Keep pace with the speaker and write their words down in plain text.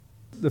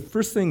the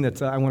first thing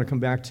that I want to come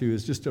back to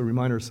is just to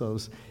remind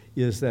ourselves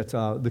is that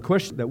the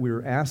question that we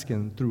were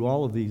asking through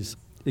all of these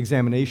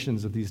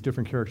examinations of these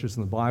different characters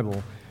in the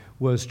Bible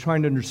was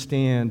trying to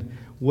understand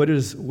what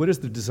is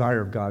the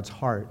desire of God's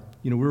heart.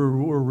 You know,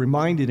 we're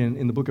reminded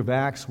in the book of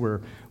Acts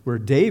where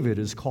David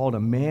is called a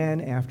man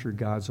after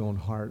God's own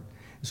heart.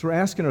 So we're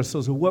asking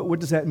ourselves, well, what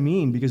does that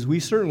mean? Because we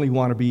certainly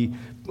want to be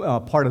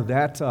part of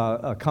that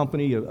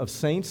company of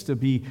saints, to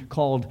be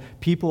called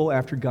people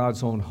after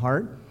God's own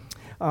heart.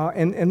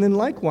 And then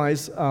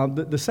likewise,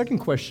 the second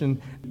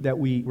question that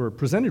we were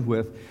presented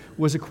with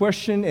was a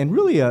question, and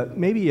really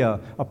maybe a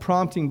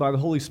prompting by the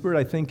Holy Spirit,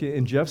 I think,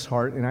 in Jeff's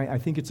heart, and I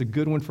think it's a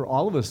good one for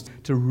all of us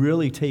to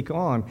really take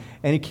on.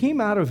 And it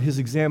came out of his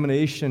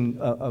examination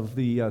of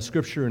the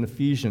Scripture in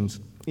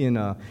Ephesians, in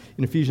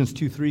Ephesians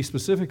 2:3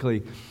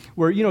 specifically,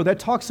 where, that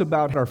talks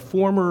about our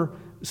former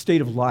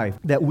state of life,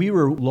 that we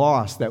were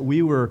lost,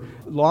 we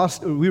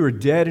were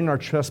dead in our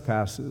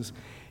trespasses,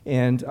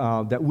 and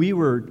that we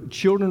were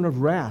children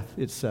of wrath,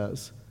 it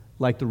says,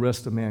 like the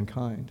rest of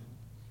mankind.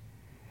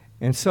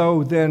 And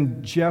so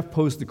then Jeff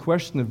posed the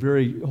question, a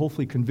very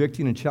hopefully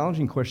convicting and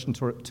challenging question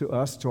to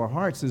us, to our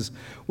hearts, is,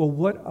 well,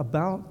 what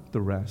about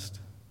the rest?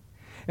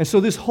 And so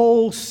this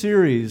whole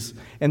series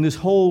and this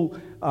whole,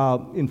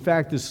 in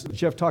fact,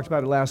 Jeff talked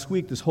about it last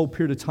week, this whole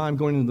period of time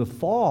going into the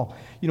fall,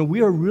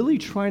 we are really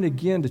trying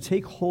again to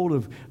take hold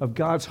of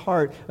God's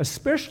heart,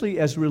 especially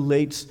as it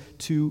relates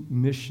to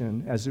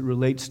mission, as it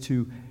relates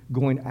to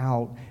going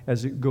out,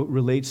 as it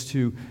relates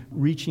to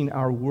reaching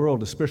our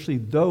world, especially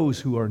those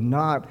who are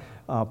not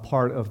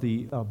part of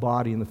the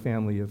body and the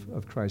family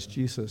of Christ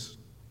Jesus.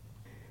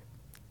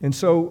 And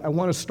so I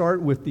want to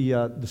start with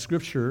the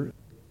scripture.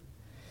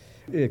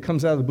 It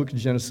comes out of the book of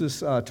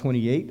Genesis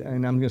 28,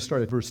 and I'm going to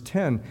start at verse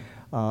 10.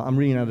 I'm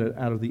reading out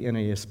of the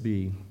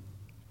NASB.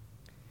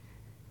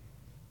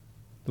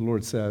 The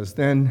Lord says,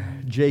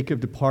 "Then Jacob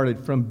departed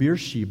from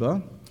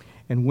Beersheba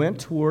and went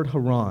toward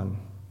Haran.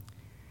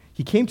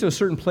 He came to a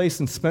certain place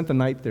and spent the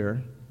night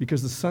there,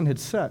 because the sun had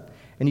set.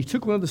 And he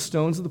took one of the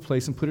stones of the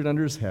place and put it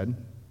under his head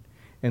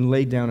and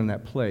laid down in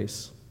that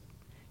place.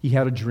 He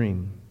had a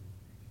dream.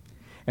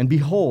 And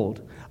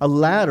behold, a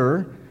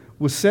ladder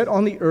was set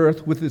on the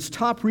earth with its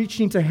top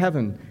reaching to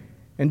heaven.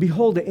 And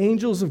behold, the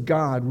angels of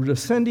God were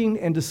ascending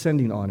and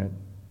descending on it.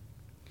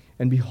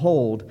 And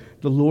behold,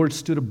 the Lord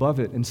stood above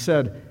it and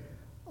said,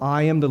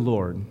 I am the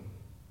Lord,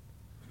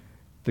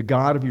 the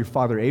God of your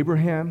father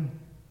Abraham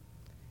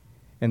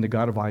and the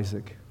God of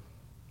Isaac.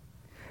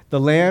 The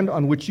land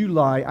on which you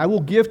lie I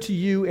will give to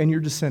you and your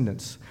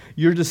descendants.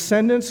 Your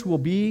descendants will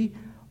be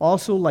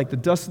also like the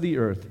dust of the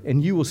earth,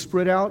 and you will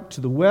spread out to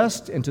the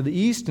west and to the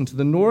east and to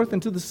the north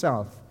and to the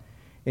south.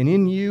 And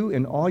in you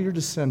and all your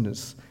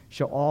descendants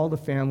shall all the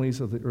families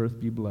of the earth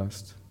be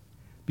blessed.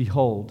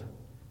 Behold,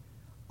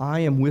 I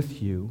am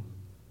with you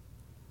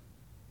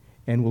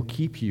and will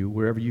keep you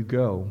wherever you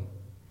go,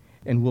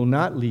 and will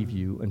not leave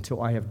you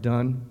until I have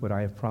done what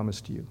I have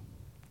promised you."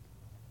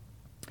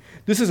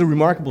 This is a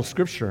remarkable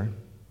scripture.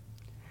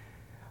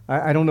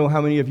 I don't know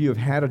how many of you have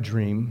had a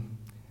dream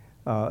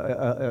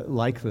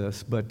like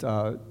this, but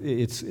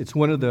it's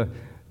one of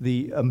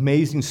the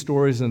amazing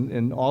stories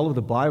in all of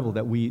the Bible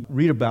that we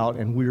read about,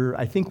 and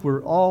I think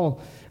we're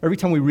all, every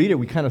time we read it,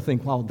 we kind of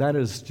think, wow, that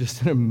is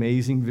just an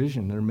amazing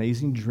vision, an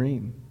amazing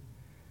dream.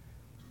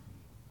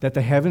 That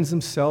the heavens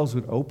themselves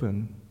would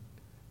open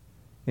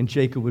and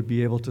Jacob would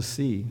be able to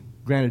see.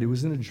 Granted, it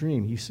was in a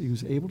dream. He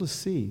was able to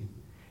see.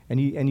 And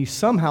he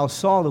somehow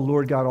saw the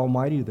Lord God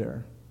Almighty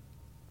there.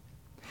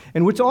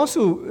 And what's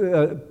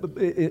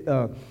also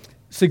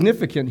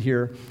significant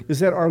here is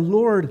that our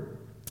Lord,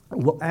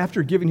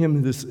 after giving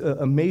him this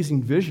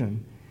amazing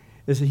vision,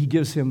 is that he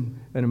gives him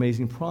an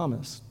amazing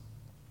promise.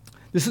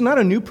 This is not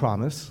a new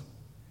promise.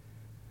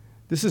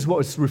 This is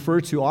what's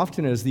referred to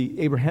often as the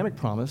Abrahamic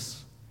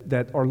promise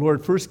that our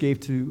Lord first gave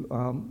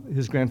to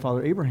his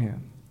grandfather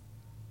Abraham,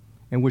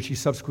 and which he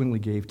subsequently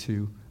gave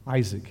to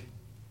Isaac.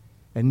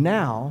 And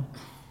now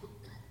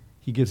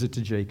he gives it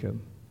to Jacob,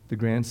 the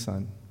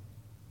grandson.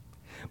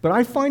 But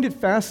I find it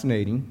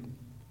fascinating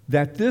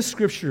that this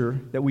scripture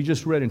that we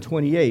just read in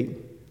 28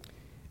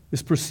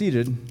 is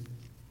preceded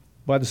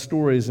by the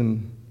stories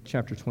in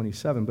chapter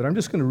 27. But I'm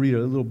just going to read a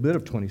little bit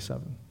of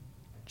 27.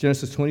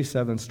 Genesis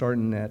 27,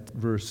 starting at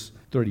verse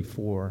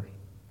 34.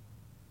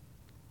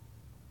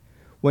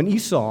 When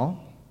Esau,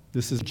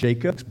 this is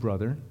Jacob's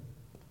brother,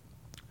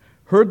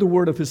 heard the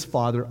word of his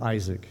father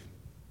Isaac,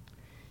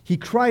 he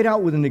cried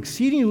out with an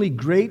exceedingly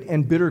great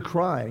and bitter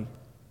cry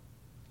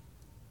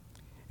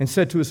and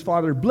said to his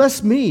father,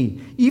 "Bless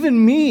me,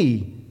 even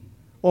me,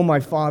 O my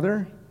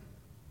father."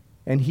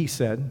 And he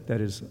said,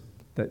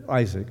 that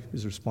Isaac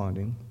is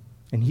responding,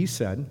 and he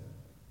said,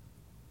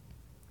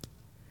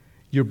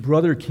 "Your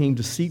brother came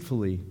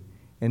deceitfully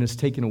and has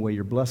taken away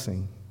your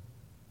blessing."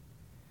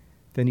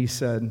 Then he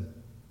said,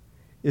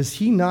 "Is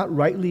he not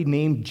rightly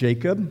named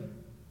Jacob?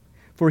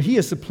 For he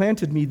has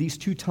supplanted me these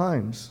 2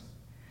 times.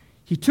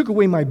 He took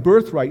away my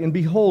birthright, and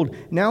behold,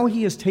 now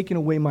he has taken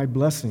away my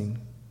blessing."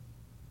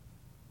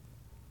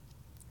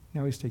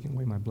 Now he's taken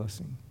away my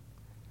blessing.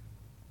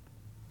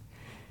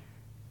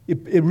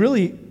 it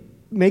really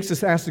makes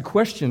us ask the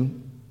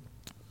question.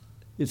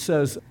 It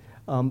says,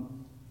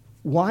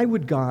 why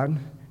would God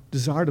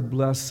desire to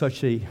bless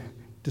such a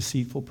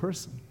deceitful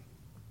person?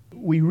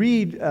 We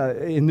read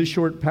in this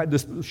short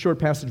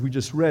passage we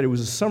just read, it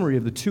was a summary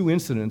of the two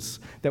incidents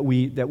that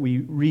we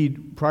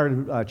read prior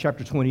to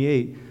chapter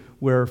 28,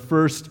 where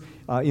first,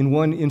 in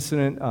one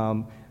incident,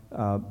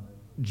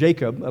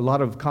 Jacob, a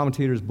lot of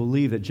commentators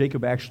believe that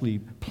Jacob actually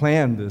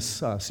planned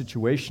this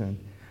situation,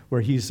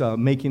 where he's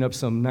making up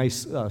some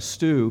nice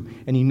stew,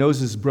 and he knows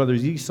his brother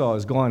Esau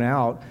has gone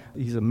out.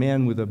 He's a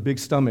man with a big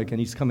stomach, and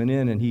he's coming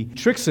in, and he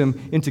tricks him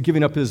into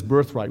giving up his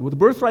birthright. Well, the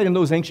birthright in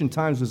those ancient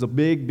times was a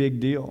big, big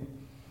deal.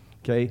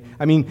 Okay?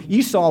 I mean,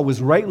 Esau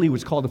was rightly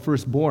what's called the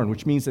firstborn,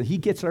 which means that he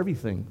gets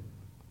everything.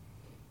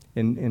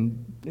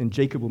 And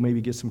Jacob will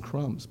maybe get some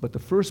crumbs. But the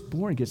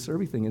firstborn gets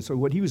everything. And so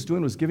what he was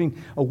doing was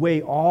giving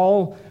away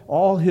all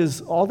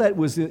that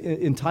was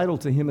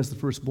entitled to him as the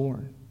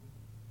firstborn.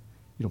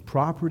 You know,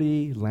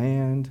 property,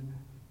 land,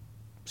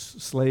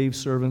 slaves,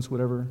 servants,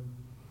 whatever.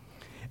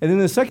 And then in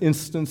the second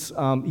instance,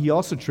 he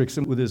also tricks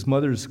him with his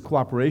mother's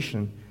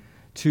cooperation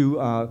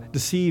to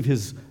deceive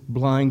his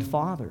blind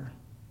father,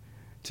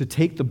 to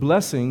take the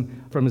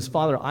blessing from his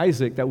father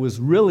Isaac that was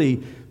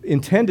really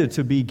intended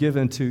to be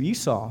given to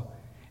Esau,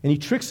 and he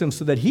tricks him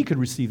so that he could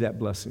receive that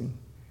blessing.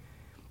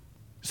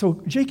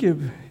 So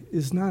Jacob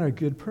is not a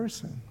good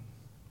person.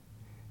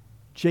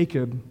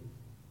 Jacob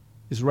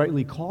is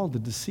rightly called the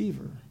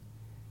deceiver.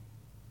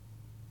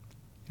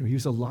 You know, he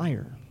was a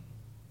liar.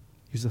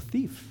 He was a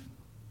thief.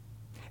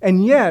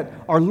 And yet,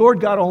 our Lord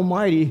God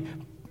Almighty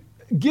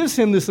gives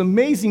him this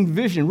amazing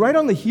vision right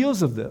on the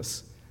heels of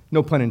this.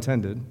 No pun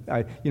intended.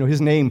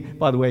 His name,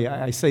 by the way,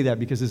 I say that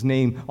because his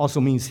name also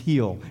means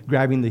heel,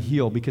 grabbing the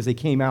heel, because they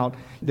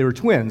were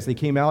twins. They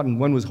came out and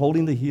one was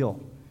holding the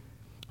heel.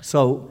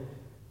 So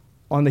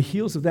on the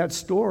heels of that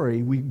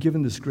story, we've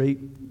given this great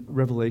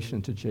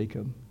revelation to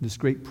Jacob, this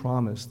great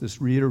promise, this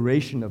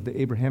reiteration of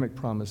the Abrahamic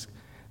promise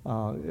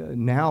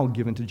now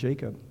given to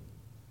Jacob.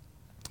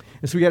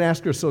 And so we got to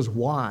ask ourselves,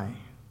 why?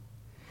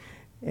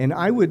 And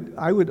I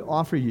would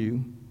offer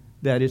you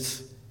that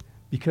it's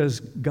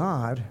because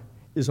God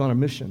is on a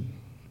mission.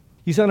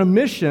 He's on a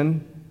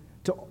mission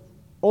to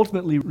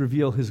ultimately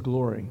reveal his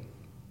glory.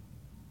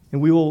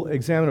 And we will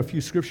examine a few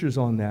scriptures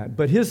on that.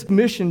 But his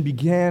mission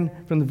began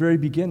from the very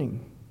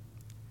beginning.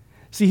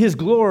 See, his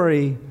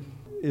glory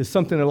is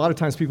something a lot of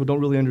times people don't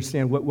really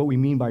understand what we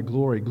mean by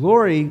glory.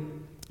 Glory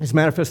is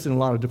manifested in a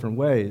lot of different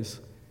ways.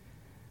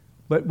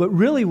 But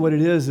really what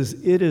it is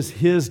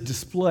his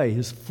display,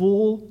 his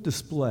full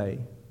display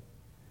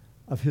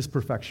of his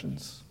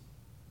perfections,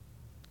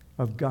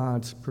 of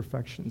God's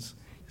perfections.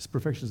 His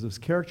perfections of his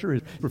character,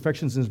 his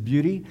perfections in his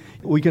beauty.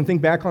 We can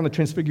think back on the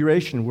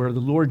Transfiguration, where the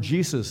Lord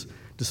Jesus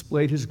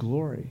displayed his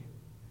glory,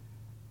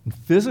 and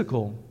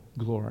physical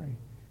glory.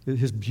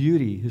 His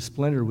beauty, his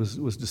splendor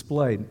was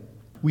displayed.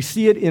 We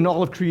see it in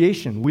all of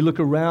creation. We look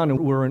around and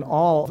we're in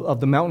awe of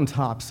the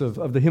mountaintops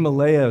of the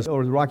Himalayas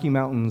or the Rocky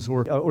Mountains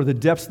or the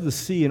depths of the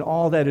sea and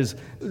all that is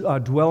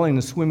dwelling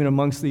and swimming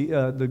amongst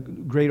the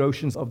great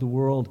oceans of the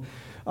world.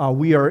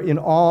 We are in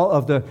awe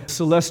of the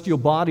celestial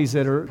bodies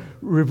that are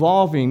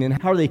revolving and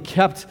how are they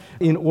kept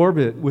in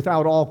orbit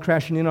without all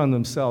crashing in on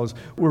themselves.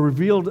 We're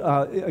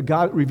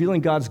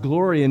revealing God's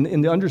glory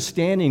and the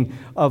understanding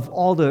of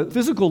all the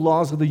physical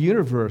laws of the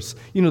universe.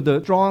 You know,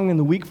 the strong and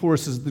the weak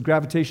forces, the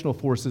gravitational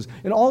forces,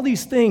 and all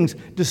these things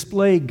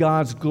display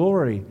God's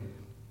glory.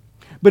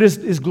 But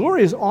his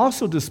glory is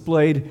also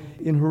displayed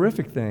in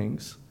horrific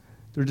things.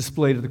 They're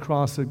displayed at the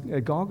cross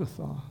at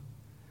Golgotha,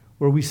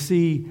 where we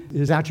see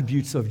his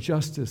attributes of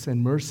justice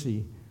and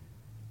mercy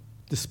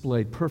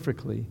displayed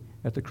perfectly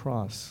at the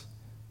cross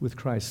with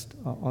Christ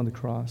on the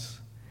cross.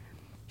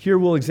 Here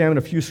we'll examine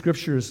a few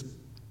scriptures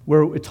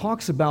where it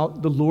talks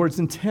about the Lord's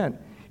intent.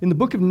 In the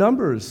book of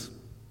Numbers,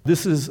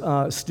 this is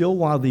still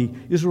while the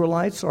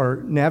Israelites are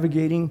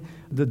navigating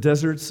the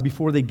deserts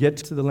before they get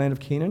to the land of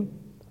Canaan.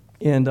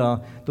 And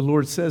the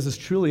Lord says, as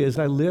truly as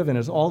I live and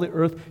as all the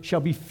earth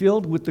shall be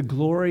filled with the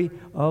glory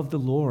of the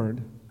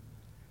Lord.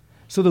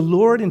 So the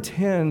Lord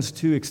intends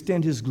to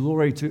extend his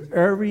glory to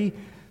every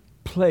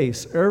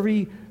place,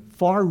 every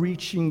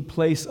far-reaching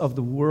place of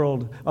the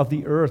world, of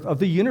the earth, of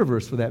the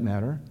universe for that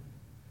matter,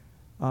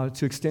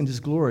 to extend his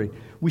glory.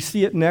 We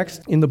see it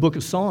next in the book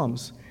of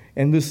Psalms.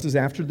 And this is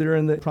after they're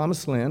in the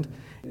promised land.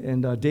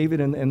 And David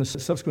and the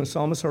subsequent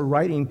psalmists are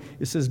writing,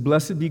 it says,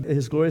 "Blessed be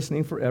his glorious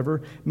name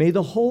forever. May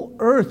the whole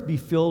earth be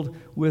filled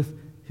with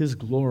his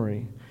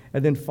glory."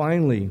 And then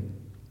finally,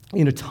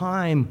 in a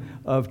time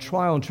of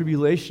trial and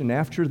tribulation,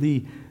 after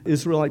the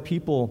Israelite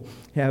people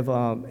have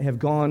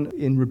gone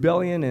in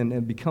rebellion and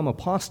have become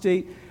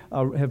apostate,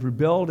 have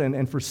rebelled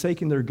and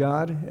forsaken their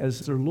God as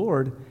their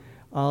Lord,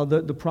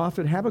 the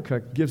prophet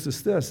Habakkuk gives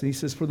us this. And he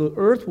says, "For the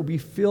earth will be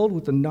filled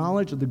with the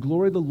knowledge of the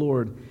glory of the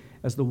Lord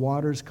as the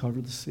waters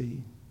cover the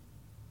sea."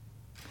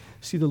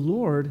 See, the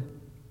Lord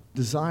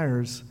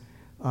desires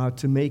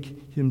to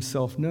make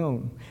himself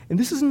known. And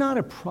this is not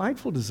a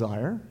prideful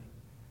desire.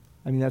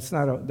 I mean,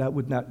 that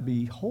would not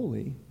be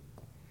holy.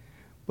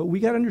 But we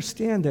got to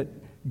understand that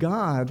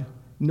God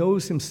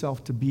knows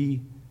himself to be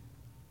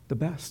the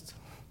best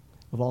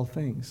of all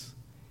things.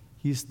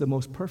 He's the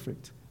most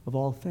perfect of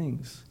all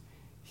things.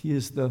 He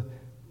is the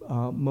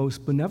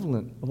most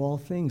benevolent of all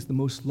things, the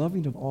most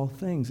loving of all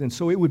things. And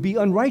so it would be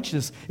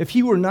unrighteous if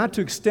he were not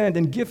to extend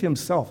and give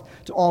himself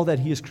to all that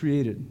he has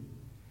created.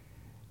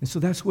 And so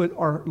that's what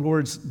our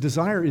Lord's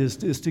desire is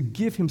to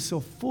give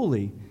himself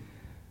fully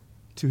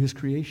to his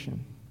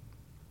creation.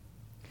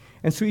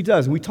 And so he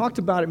does. We talked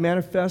about it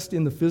manifest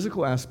in the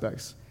physical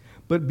aspects.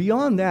 But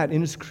beyond that, in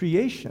his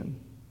creation,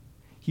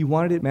 he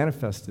wanted it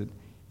manifested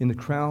in the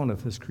crown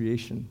of his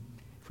creation.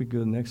 If we go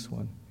to the next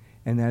one,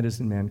 and that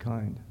is in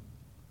mankind.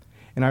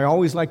 And I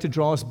always like to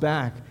draw us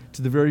back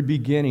to the very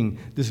beginning,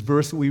 this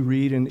verse that we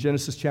read in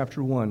Genesis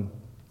chapter 1.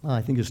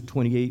 I think it's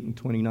 28 and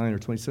 29 or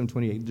 27,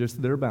 28,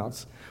 just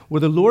thereabouts, where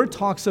the Lord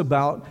talks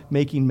about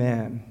making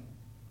man.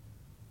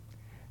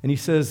 And he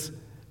says,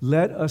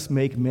 let us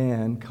make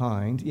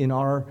mankind in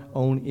our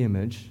own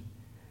image,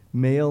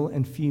 male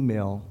and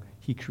female,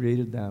 he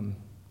created them.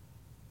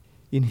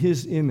 In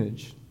his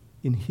image,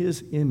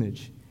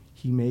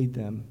 he made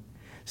them.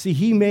 See,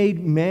 he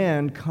made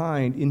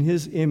mankind in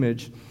his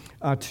image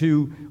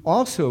to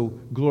also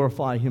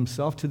glorify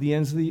himself to the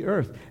ends of the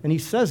earth. And he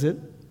says it,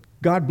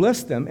 God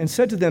blessed them and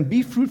said to them,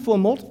 be fruitful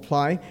and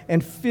multiply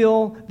and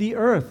fill the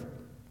earth.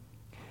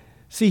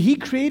 See, he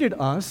created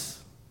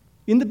us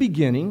in the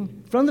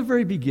beginning, from the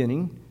very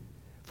beginning,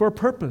 for a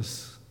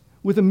purpose,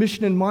 with a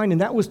mission in mind,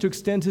 and that was to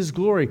extend his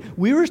glory.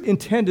 We were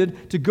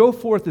intended to go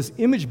forth as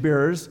image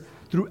bearers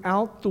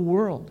throughout the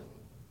world.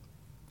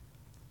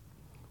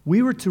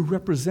 We were to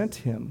represent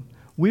him.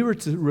 We were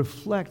to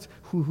reflect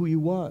who he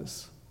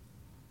was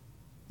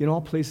in all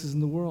places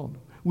in the world.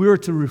 We were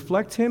to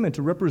reflect him and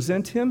to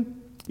represent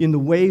him in the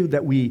way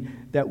that we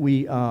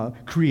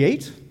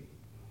create,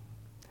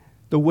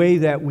 the way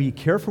that we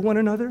care for one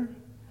another,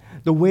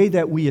 the way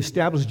that we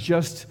establish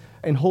just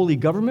and holy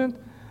government,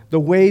 the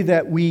way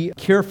that we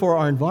care for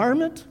our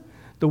environment,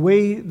 the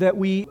way that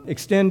we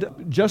extend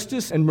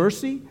justice and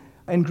mercy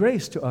and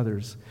grace to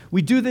others.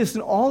 We do this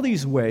in all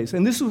these ways,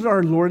 and this was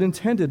our Lord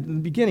intended in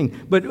the beginning.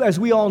 But as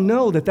we all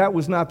know, that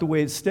was not the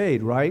way it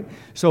stayed, right?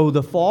 So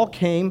the fall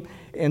came,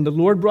 and the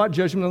Lord brought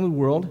judgment on the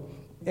world.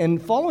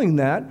 And following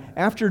that,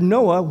 after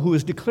Noah, who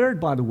is declared,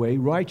 by the way,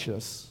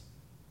 righteous,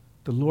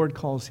 the Lord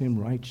calls him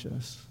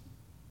righteous.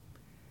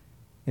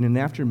 And in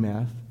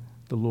aftermath,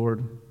 the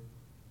Lord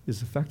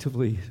is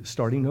effectively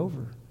starting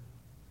over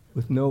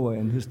with Noah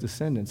and his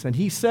descendants. And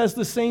he says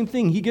the same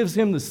thing. He gives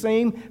him the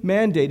same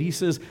mandate. He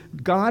says,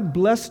 God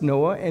blessed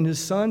Noah and his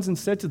sons and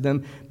said to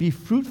them, be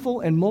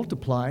fruitful and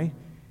multiply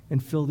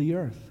and fill the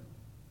earth.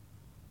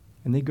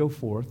 And they go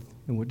forth,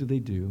 and what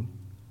do?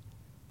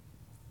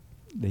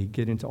 They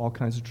get into all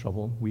kinds of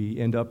trouble. We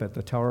end up at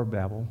the Tower of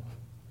Babel,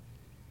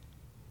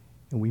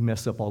 and we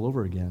mess up all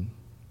over again.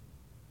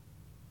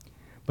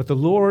 But the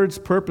Lord's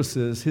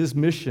purposes, his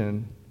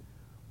mission,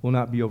 will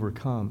not be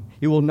overcome.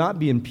 It will not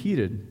be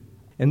impeded.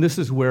 And this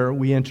is where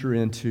we enter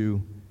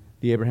into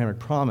the Abrahamic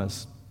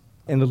promise.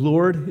 And the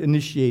Lord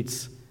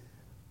initiates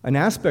an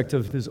aspect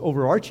of his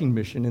overarching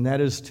mission, and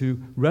that is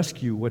to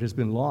rescue what has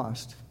been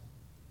lost,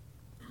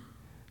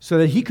 so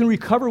that he can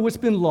recover what's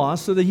been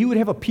lost, so that he would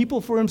have a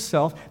people for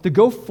himself to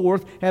go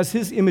forth as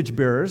his image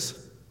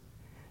bearers,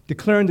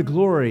 declaring the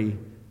glory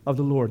of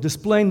the Lord,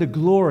 displaying the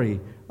glory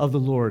of the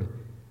Lord.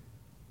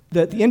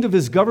 That the end of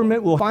his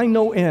government will find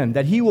no end,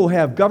 that he will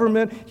have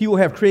government, he will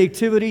have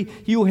creativity,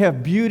 he will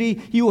have beauty,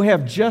 he will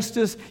have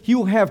justice, he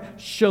will have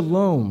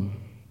shalom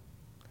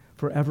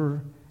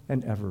forever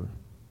and ever.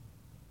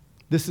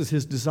 This is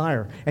his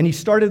desire. And he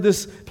started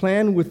this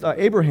plan with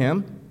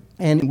Abraham,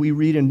 and we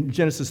read in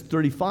Genesis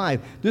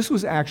 35, this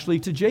was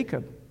actually to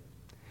Jacob.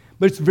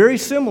 But it's very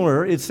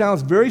similar, it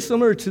sounds very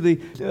similar to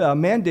the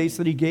mandates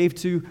that he gave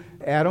to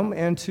Adam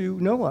and to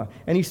Noah.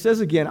 And he says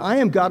again, I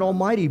am God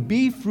Almighty,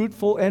 be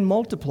fruitful and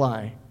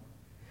multiply.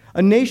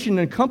 A nation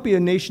and company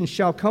of nations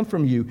shall come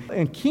from you,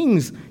 and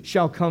kings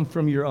shall come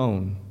from your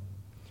own.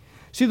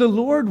 See, the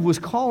Lord was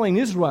calling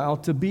Israel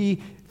to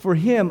be, for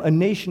him, a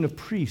nation of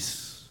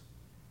priests,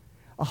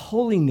 a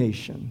holy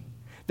nation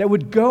that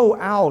would go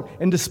out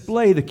and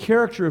display the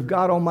character of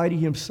God Almighty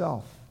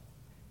himself.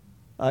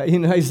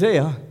 In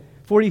Isaiah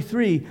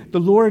 43, the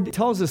Lord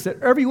tells us that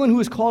everyone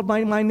who is called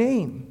by my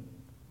name,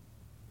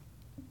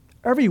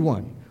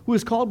 everyone who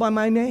is called by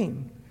my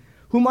name,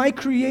 whom I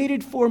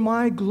created for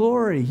my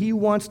glory, he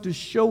wants to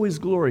show his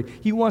glory.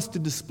 He wants to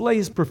display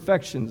his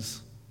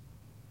perfections,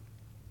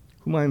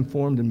 whom I am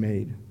formed and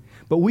made.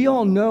 But we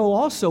all know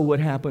also what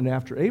happened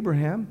after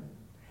Abraham,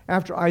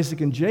 after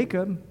Isaac and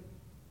Jacob.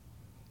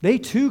 They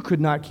too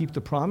could not keep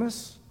the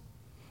promise.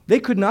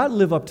 They could not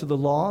live up to the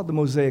law, the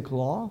Mosaic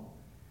law.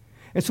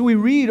 And so we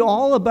read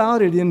all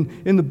about it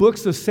in the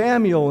books of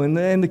Samuel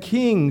and the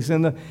Kings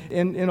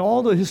and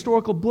all the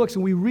historical books,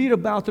 and we read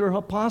about their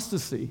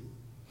apostasy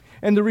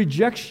and the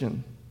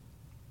rejection.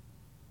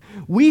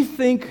 We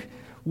think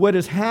what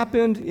has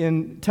happened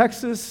in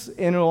Texas and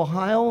in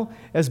Ohio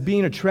as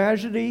being a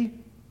tragedy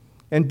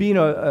and being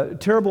a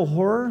terrible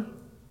horror.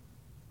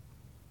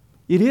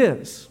 It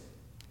is.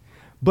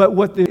 But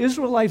what the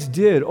Israelites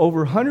did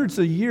over hundreds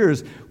of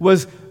years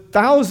was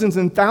thousands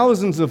and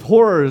thousands of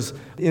horrors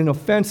in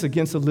offense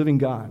against the living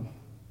God.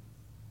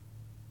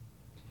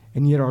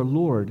 And yet our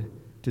Lord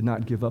did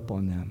not give up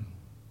on them.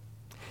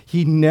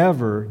 He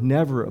never,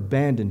 never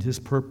abandoned his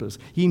purpose.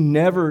 He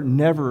never,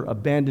 never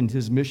abandoned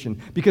his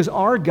mission, because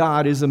our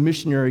God is a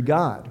missionary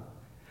God.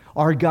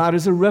 Our God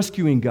is a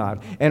rescuing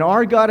God, and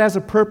our God has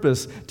a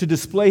purpose to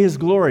display his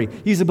glory.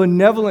 He's a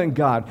benevolent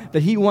God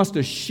that he wants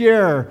to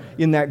share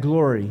in that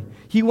glory.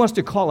 He wants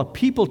to call a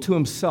people to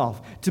himself,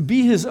 to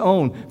be his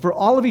own for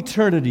all of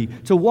eternity,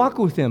 to walk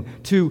with him,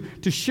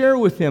 to share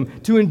with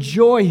him, to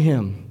enjoy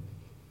him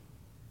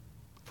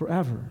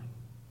forever.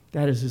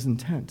 That is his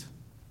intent.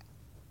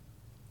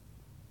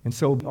 And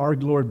so our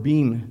Lord,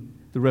 being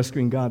the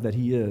rescuing God that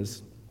he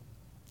is,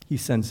 he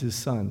sends his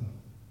son.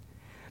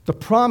 The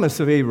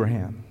promise of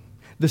Abraham,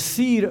 the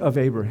seed of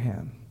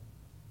Abraham.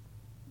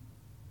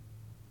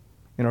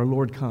 And our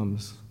Lord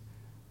comes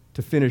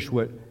to finish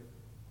what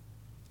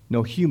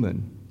no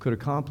human could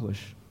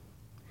accomplish.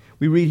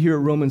 We read here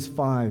at Romans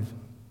 5,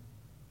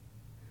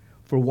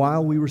 "For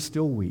while we were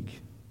still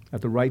weak,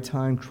 at the right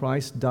time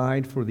Christ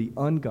died for the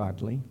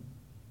ungodly.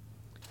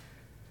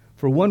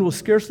 For one will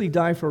scarcely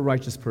die for a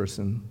righteous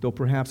person, though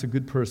perhaps a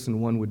good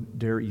person one would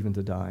dare even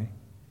to die.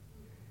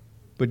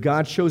 But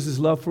God shows his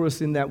love for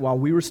us in that while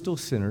we were still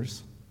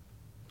sinners,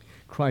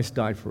 Christ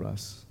died for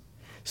us.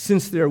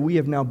 Since there we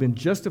have now been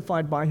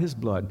justified by his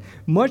blood,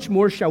 much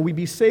more shall we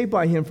be saved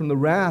by him from the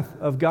wrath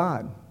of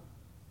God.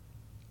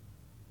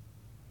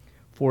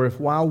 For if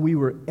while we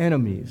were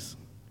enemies,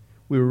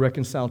 we were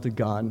reconciled to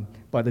God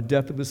by the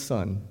death of his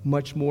Son,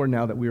 much more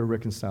now that we are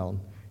reconciled,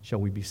 shall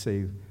we be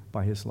saved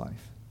by his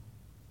life."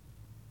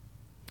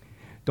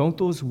 Don't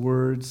those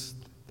words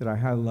that I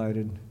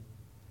highlighted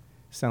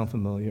sound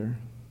familiar?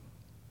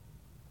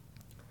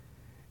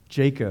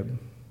 Jacob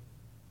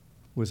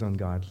was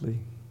ungodly.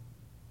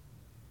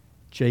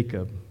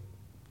 Jacob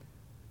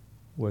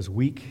was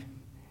weak.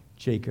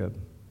 Jacob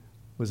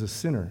was a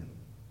sinner.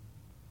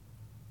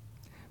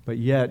 But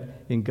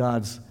yet, in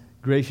God's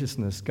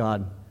graciousness,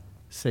 God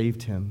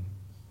saved him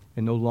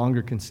and no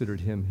longer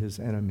considered him his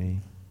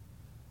enemy.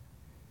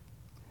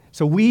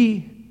 So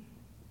we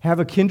have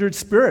a kindred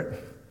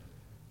spirit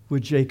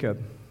with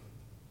Jacob.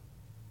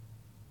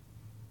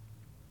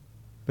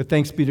 But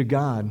thanks be to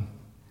God,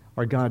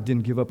 our God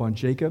didn't give up on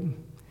Jacob,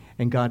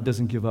 and God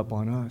doesn't give up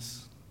on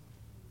us,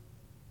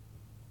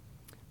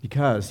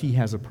 because he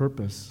has a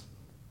purpose.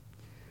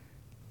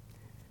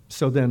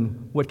 So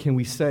then, what can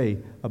we say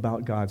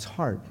about God's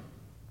heart?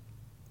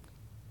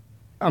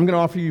 I'm going to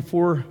offer you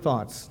 4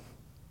 thoughts.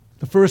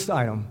 The first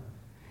item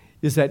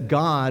is that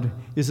God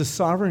is a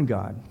sovereign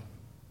God,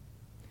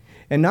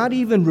 and not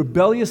even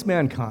rebellious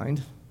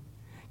mankind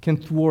can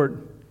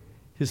thwart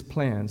his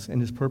plans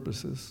and his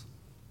purposes.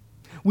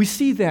 We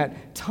see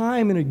that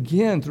time and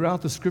again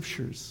throughout the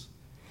Scriptures,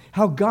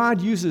 how God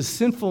uses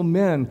sinful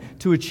men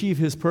to achieve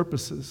his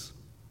purposes.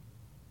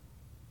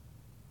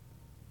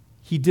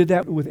 He did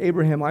that with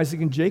Abraham,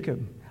 Isaac, and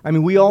Jacob. I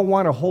mean, we all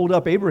want to hold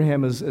up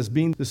Abraham as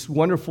being this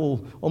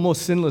wonderful,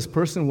 almost sinless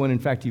person, when in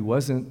fact he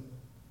wasn't.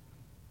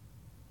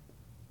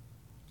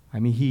 I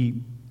mean,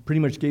 he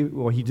pretty much gave,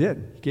 well, he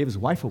did. He gave his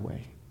wife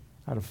away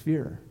out of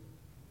fear.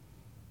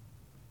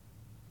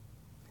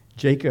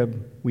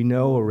 Jacob, we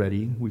know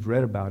already, we've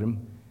read about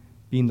him,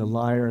 being the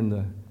liar and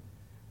the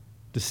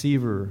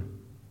deceiver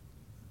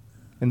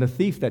and the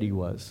thief that he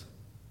was.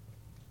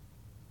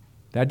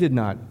 That did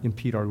not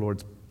impede our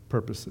Lord's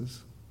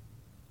purposes.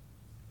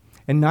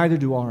 And neither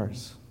do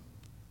ours.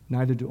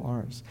 Neither do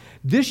ours.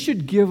 This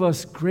should give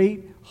us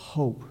great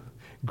hope,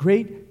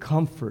 great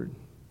comfort.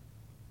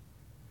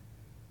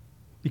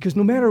 Because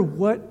no matter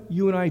what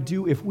you and I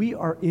do, if we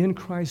are in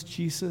Christ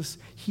Jesus,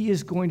 he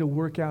is going to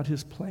work out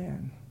his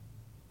plan.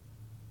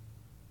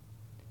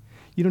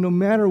 You know, no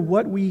matter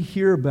what we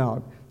hear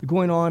about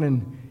going on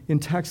in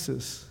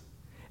Texas,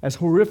 as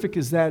horrific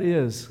as that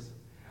is,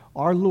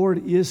 our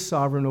Lord is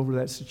sovereign over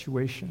that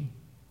situation.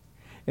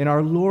 And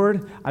our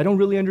Lord, I don't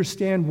really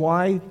understand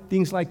why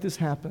things like this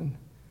happen.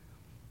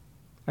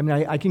 I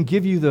mean, I can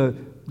give you the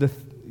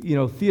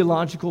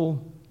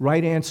theological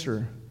right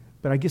answer,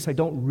 but I guess I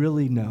don't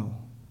really know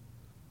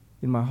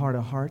in my heart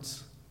of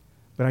hearts.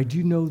 But I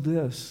do know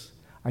this.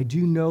 I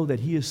do know that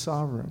he is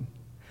sovereign.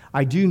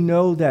 I do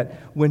know that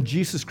when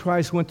Jesus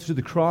Christ went to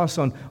the cross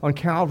on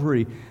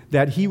Calvary,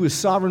 that he was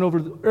sovereign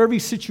over every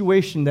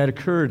situation that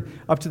occurred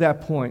up to that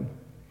point.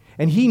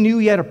 And he knew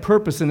he had a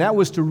purpose, and that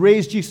was to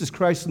raise Jesus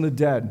Christ from the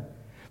dead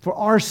for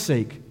our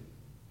sake,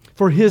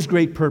 for his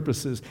great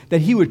purposes, that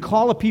he would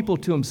call a people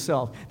to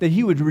himself, that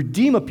he would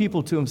redeem a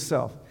people to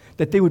himself,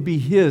 that they would be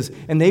his,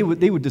 and they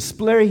would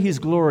display his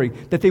glory,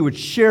 that they would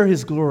share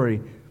his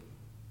glory.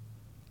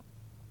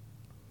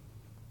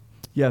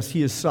 Yes,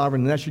 he is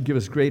sovereign, and that should give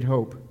us great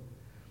hope.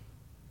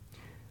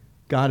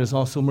 God is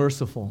also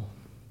merciful,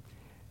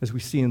 as we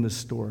see in this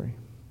story.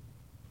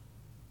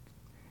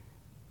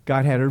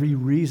 God had every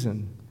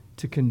reason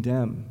to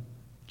condemn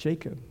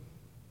Jacob.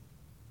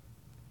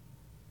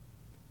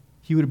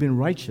 He would have been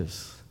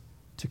righteous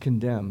to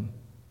condemn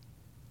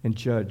and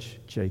judge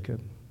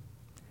Jacob,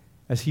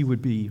 as he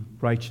would be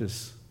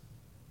righteous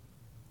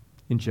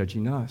in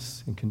judging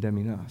us and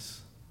condemning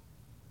us.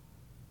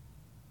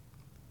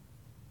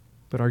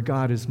 But our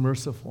God is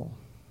merciful.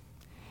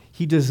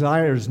 He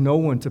desires no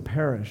one to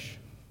perish.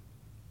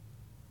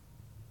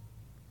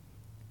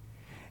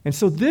 And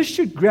so this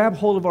should grab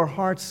hold of our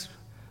hearts,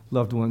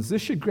 loved ones.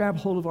 This should grab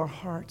hold of our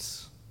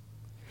hearts.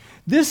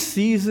 This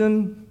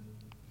season,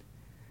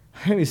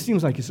 it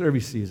seems like it's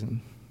every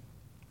season,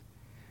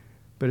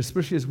 but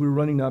especially as we're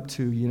running up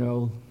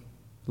to,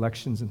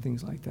 elections and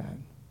things like that,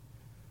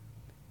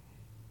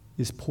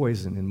 is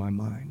poison in my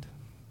mind.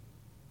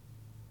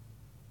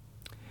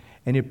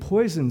 And it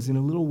poisons, in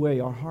a little way,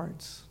 our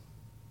hearts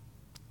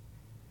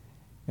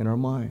and our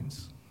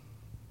minds.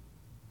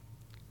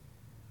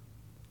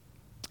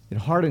 It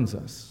hardens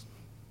us.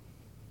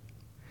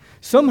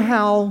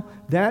 Somehow,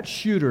 that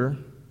shooter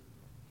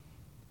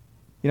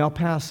in El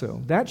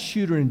Paso, that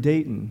shooter in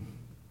Dayton,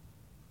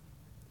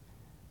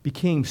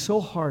 became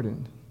so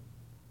hardened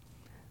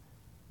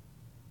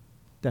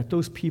that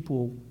those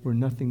people were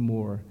nothing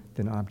more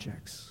than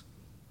objects.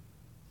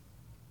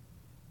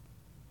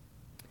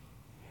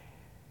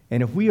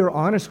 And if we are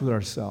honest with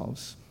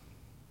ourselves,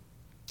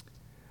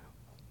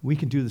 we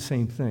can do the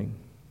same thing.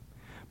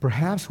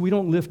 Perhaps we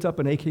don't lift up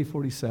an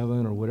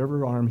AK-47 or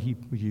whatever arm he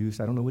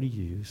used. I don't know what he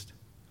used.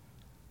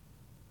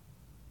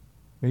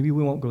 Maybe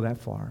we won't go that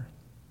far.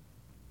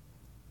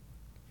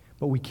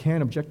 But we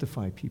can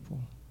objectify people.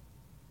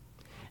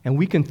 And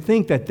we can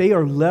think that they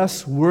are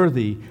less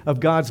worthy of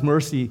God's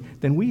mercy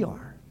than we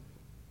are.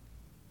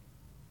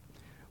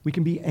 We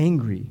can be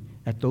angry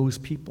at those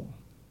people.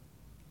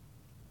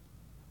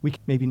 We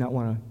maybe not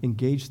want to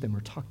engage them or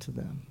talk to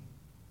them.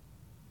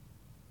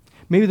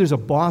 Maybe there's a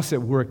boss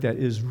at work that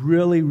is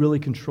really, really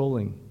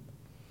controlling.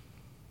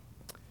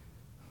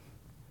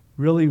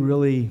 Really,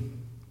 really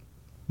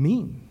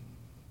mean.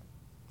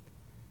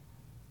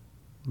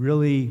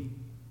 Really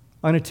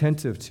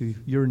unattentive to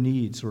your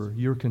needs or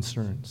your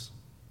concerns.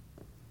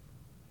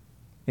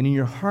 And in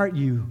your heart,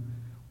 you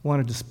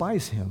want to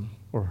despise him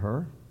or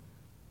her.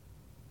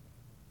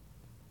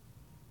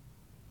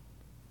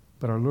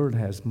 But our Lord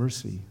has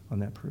mercy on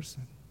that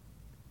person.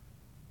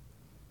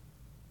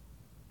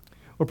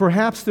 Or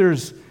perhaps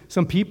there's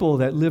some people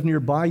that live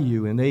nearby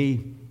you and they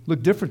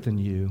look different than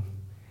you.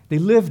 They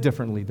live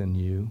differently than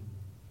you.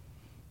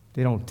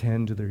 They don't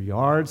tend to their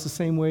yards the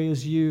same way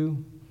as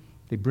you.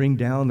 They bring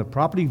down the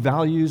property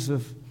values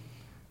of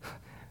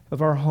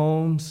our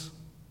homes.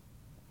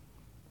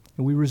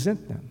 And we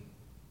resent them.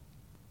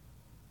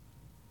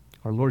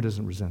 Our Lord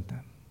doesn't resent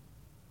them.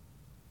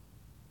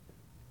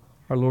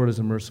 Our Lord is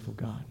a merciful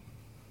God.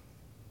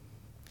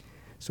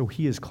 So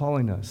he is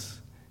calling us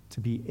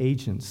to be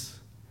agents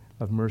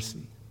of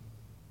mercy.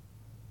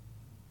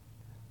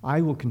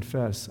 I will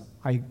confess,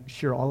 I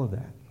share all of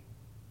that.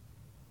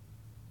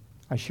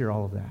 I share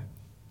all of that,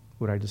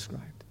 what I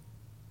described.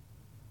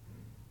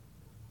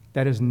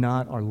 That is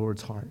not our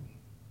Lord's heart.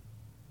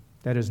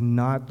 That is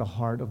not the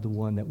heart of the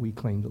one that we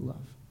claim to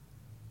love.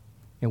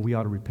 And we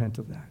ought to repent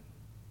of that.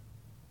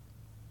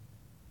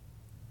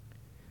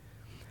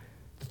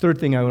 The third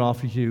thing I would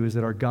offer you is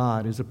that our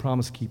God is a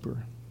promise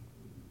keeper.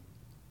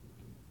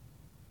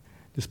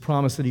 This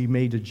promise that he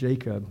made to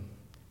Jacob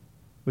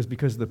was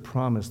because of the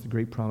promise, the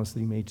great promise that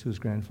he made to his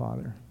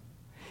grandfather.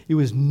 It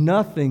was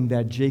nothing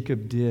that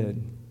Jacob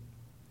did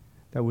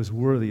that was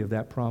worthy of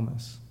that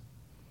promise.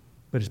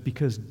 But it's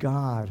because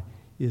God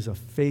is a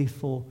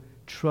faithful,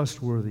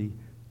 trustworthy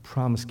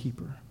promise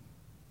keeper.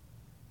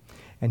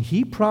 And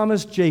he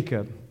promised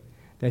Jacob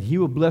that he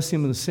will bless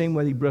him in the same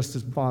way he blessed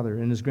his father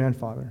and his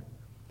grandfather.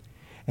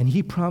 And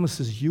he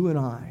promises you and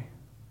I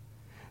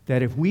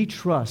that if we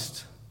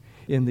trust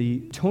in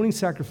the atoning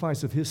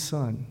sacrifice of his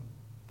Son,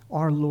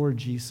 our Lord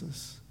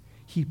Jesus,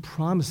 he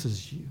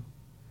promises you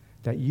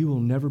that you will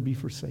never be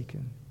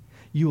forsaken,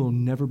 you will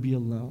never be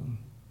alone,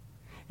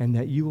 and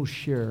that you will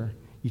share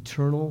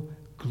eternal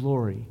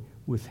glory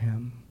with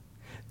him.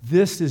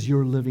 This is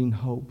your living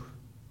hope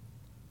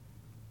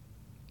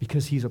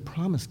because he's a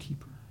promise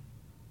keeper.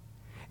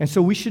 And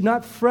so we should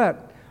not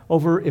fret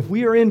over, if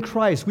we are in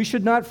Christ, we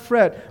should not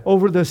fret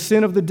over the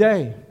sin of the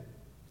day.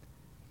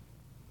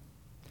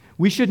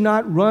 We should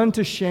not run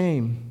to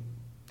shame.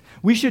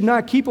 We should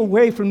not keep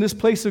away from this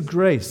place of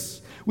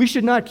grace. We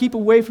should not keep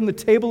away from the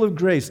table of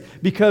grace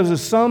because of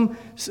some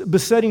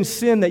besetting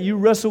sin that you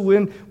wrestle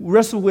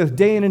with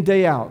day in and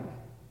day out.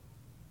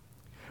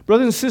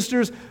 Brothers and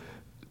sisters,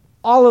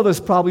 all of us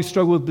probably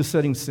struggle with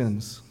besetting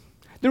sins.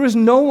 There is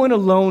no one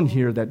alone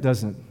here that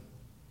doesn't.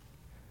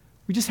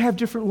 We just have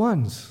different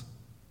ones.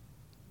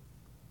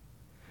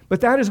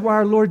 But that is why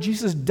our Lord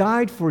Jesus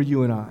died for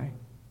you and I,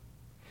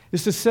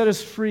 is to set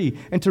us free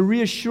and to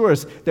reassure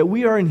us that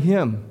we are in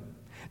him,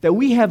 that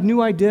we have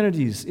new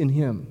identities in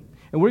him.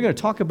 And we're going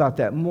to talk about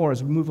that more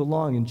as we move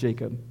along in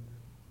Jacob.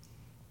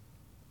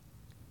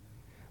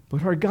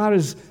 But our God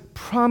is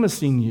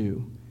promising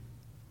you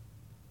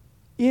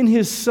in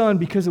his Son,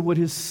 because of what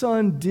his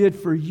Son did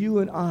for you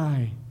and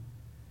I,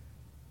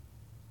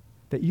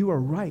 that you are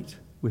right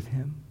with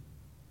him.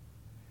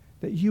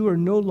 That you are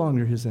no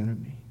longer his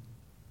enemy.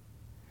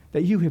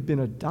 That you have been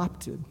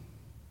adopted.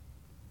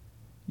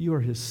 You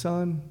are his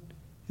son,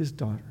 his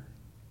daughter.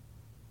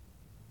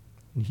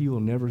 And he will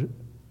never,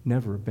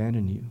 never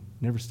abandon you,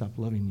 never stop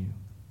loving you.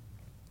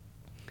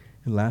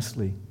 And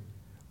lastly,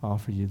 I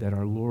offer you that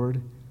our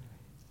Lord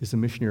is a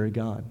missionary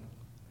God.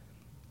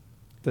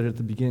 That at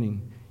the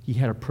beginning, he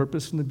had a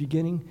purpose in the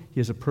beginning, he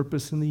has a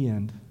purpose in the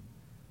end.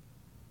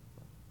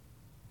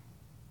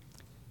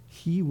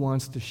 He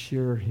wants to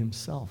share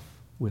himself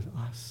with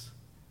us,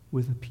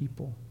 with the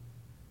people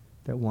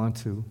that want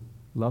to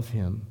love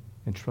him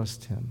and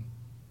trust him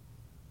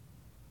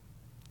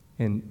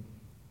and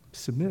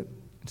submit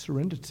and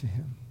surrender to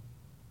him.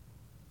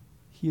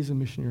 He is a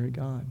missionary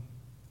God.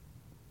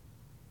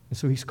 And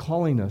so he's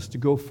calling us to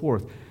go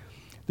forth.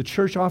 The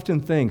church often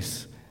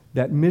thinks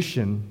that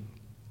mission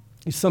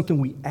is something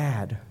we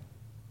add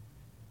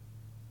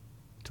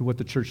to what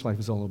the church life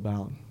is all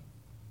about.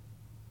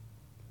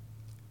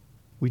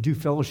 We do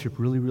fellowship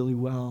really, really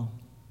well.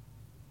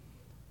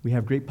 We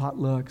have great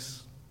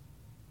potlucks.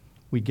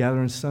 We gather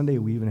on Sunday.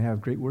 We even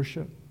have great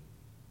worship.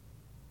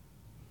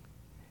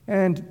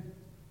 And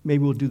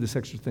maybe we'll do this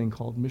extra thing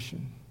called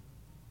mission.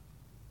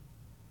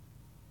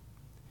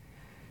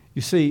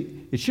 You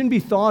see, it shouldn't be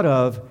thought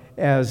of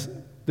as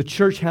the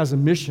church has a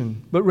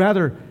mission, but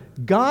rather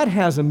God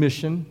has a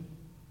mission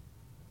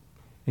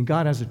and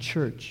God has a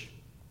church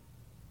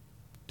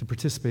to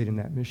participate in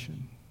that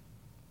mission.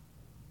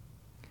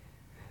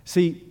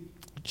 See,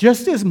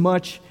 just as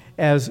much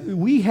as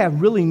we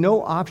have really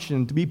no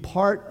option to be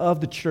part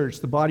of the church,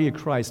 the body of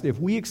Christ, if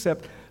we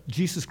accept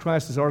Jesus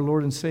Christ as our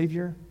Lord and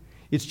Savior,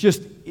 it's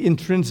just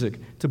intrinsic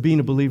to being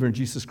a believer in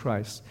Jesus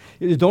Christ.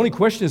 The only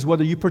question is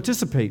whether you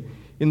participate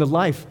in the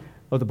life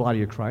of the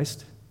body of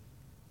Christ.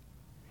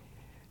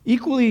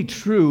 Equally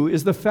true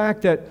is the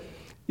fact that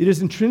it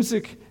is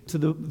intrinsic to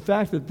the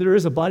fact that there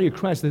is a body of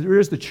Christ, that there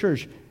is the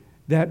church,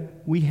 that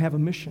we have a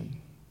mission.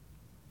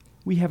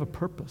 We have a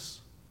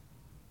purpose.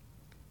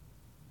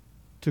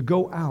 To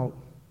go out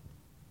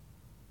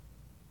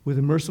with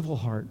a merciful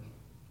heart,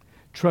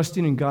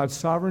 trusting in God's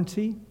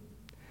sovereignty,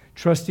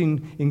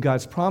 trusting in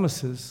God's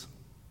promises,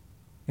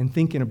 and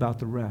thinking about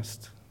the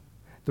rest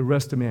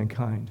of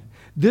mankind.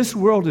 This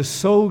world is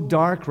so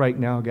dark right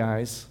now,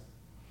 guys,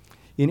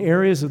 in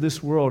areas of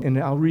this world, and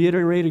I'll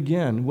reiterate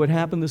again what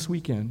happened this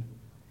weekend.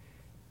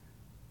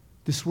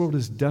 This world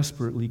is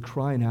desperately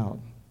crying out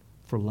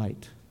for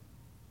light.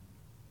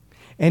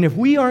 And if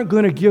we aren't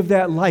going to give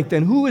that light,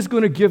 then who is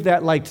going to give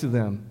that light to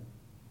them?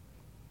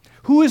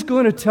 Who is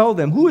going to tell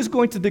them? Who is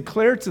going to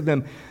declare to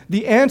them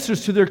the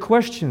answers to their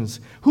questions?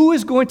 Who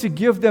is going to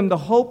give them the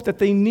hope that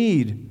they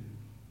need?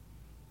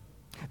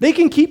 They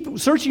can keep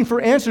searching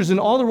for answers in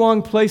all the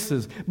wrong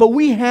places, but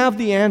we have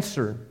the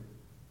answer.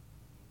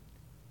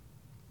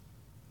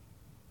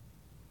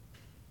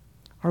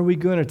 Are we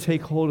going to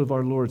take hold of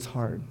our Lord's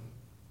heart?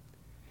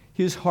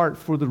 His heart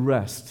for the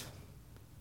rest.